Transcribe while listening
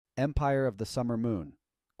Empire of the Summer Moon,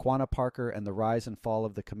 Quanah Parker and the Rise and Fall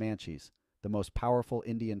of the Comanches, the most powerful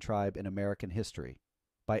Indian tribe in American history,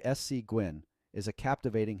 by S.C. Gwynne, is a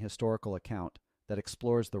captivating historical account that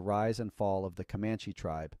explores the rise and fall of the Comanche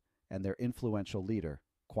tribe and their influential leader,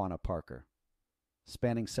 Quanah Parker.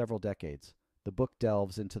 Spanning several decades, the book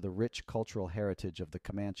delves into the rich cultural heritage of the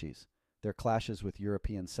Comanches, their clashes with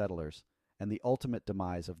European settlers, and the ultimate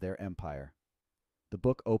demise of their empire. The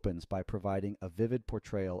book opens by providing a vivid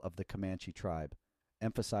portrayal of the Comanche tribe,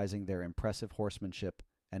 emphasizing their impressive horsemanship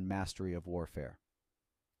and mastery of warfare.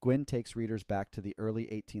 Gwynne takes readers back to the early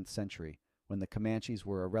 18th century, when the Comanches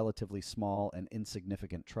were a relatively small and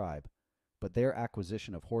insignificant tribe, but their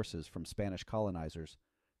acquisition of horses from Spanish colonizers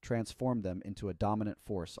transformed them into a dominant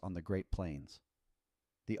force on the Great Plains.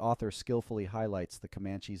 The author skillfully highlights the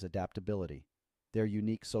Comanches' adaptability, their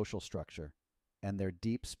unique social structure, and their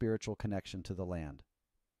deep spiritual connection to the land.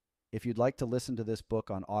 If you'd like to listen to this book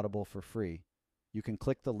on Audible for free, you can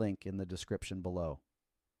click the link in the description below.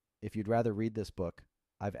 If you'd rather read this book,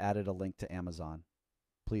 I've added a link to Amazon.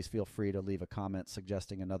 Please feel free to leave a comment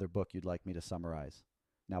suggesting another book you'd like me to summarize.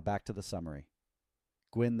 Now back to the summary.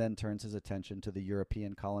 Gwynne then turns his attention to the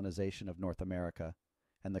European colonization of North America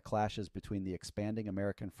and the clashes between the expanding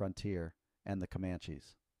American frontier and the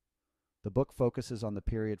Comanches. The book focuses on the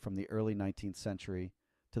period from the early 19th century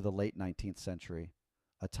to the late 19th century,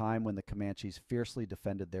 a time when the Comanches fiercely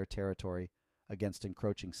defended their territory against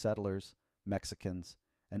encroaching settlers, Mexicans,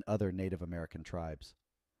 and other Native American tribes.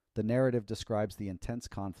 The narrative describes the intense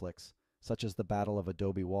conflicts, such as the Battle of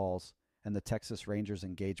Adobe Walls and the Texas Rangers'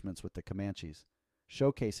 engagements with the Comanches,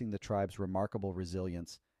 showcasing the tribe's remarkable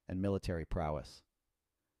resilience and military prowess.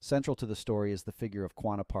 Central to the story is the figure of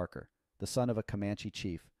Quanah Parker, the son of a Comanche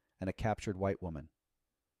chief and a captured white woman.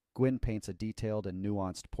 Gwynne paints a detailed and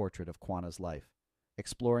nuanced portrait of Quanah's life,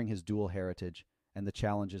 exploring his dual heritage and the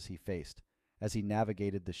challenges he faced as he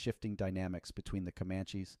navigated the shifting dynamics between the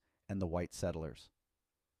Comanches and the white settlers.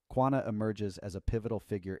 Quanah emerges as a pivotal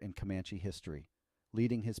figure in Comanche history,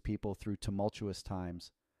 leading his people through tumultuous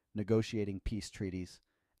times, negotiating peace treaties,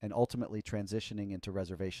 and ultimately transitioning into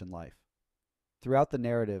reservation life. Throughout the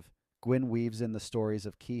narrative, Gwynne weaves in the stories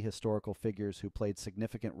of key historical figures who played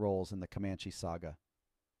significant roles in the Comanche saga.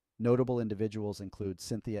 Notable individuals include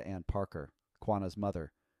Cynthia Ann Parker, Quanah's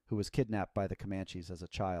mother, who was kidnapped by the Comanches as a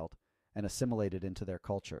child and assimilated into their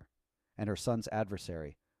culture, and her son's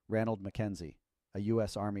adversary, Ranald Mackenzie, a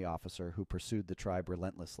U.S. Army officer who pursued the tribe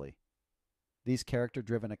relentlessly. These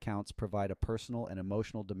character-driven accounts provide a personal and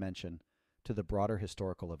emotional dimension to the broader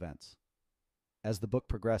historical events. As the book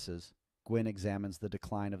progresses, Gwynne examines the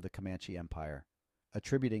decline of the Comanche Empire,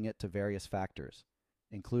 attributing it to various factors,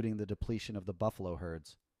 including the depletion of the buffalo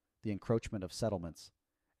herds, the encroachment of settlements,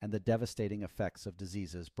 and the devastating effects of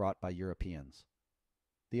diseases brought by Europeans.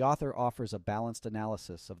 The author offers a balanced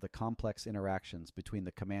analysis of the complex interactions between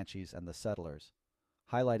the Comanches and the settlers,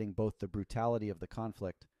 highlighting both the brutality of the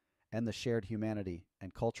conflict and the shared humanity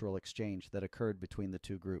and cultural exchange that occurred between the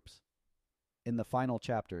two groups. In the final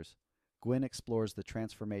chapters, Gwynne explores the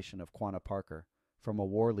transformation of Quanah Parker from a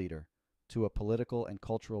war leader to a political and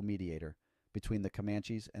cultural mediator between the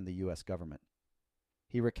Comanches and the U.S. government.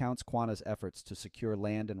 He recounts Quanah's efforts to secure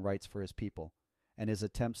land and rights for his people and his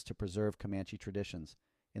attempts to preserve Comanche traditions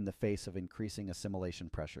in the face of increasing assimilation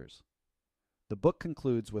pressures. The book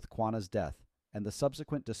concludes with Quanah's death and the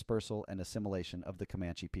subsequent dispersal and assimilation of the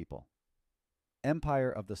Comanche people.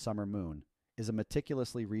 Empire of the Summer Moon is a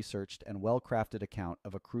meticulously researched and well-crafted account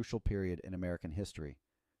of a crucial period in American history,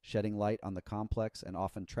 shedding light on the complex and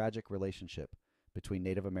often tragic relationship between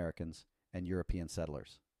Native Americans and European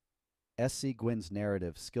settlers. S.C. Gwynne's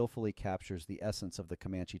narrative skillfully captures the essence of the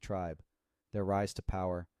Comanche tribe, their rise to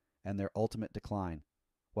power, and their ultimate decline,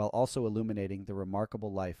 while also illuminating the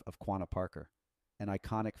remarkable life of Quanah Parker, an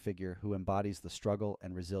iconic figure who embodies the struggle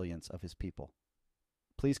and resilience of his people.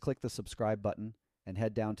 Please click the subscribe button and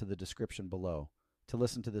head down to the description below to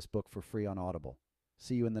listen to this book for free on Audible.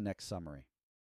 See you in the next summary.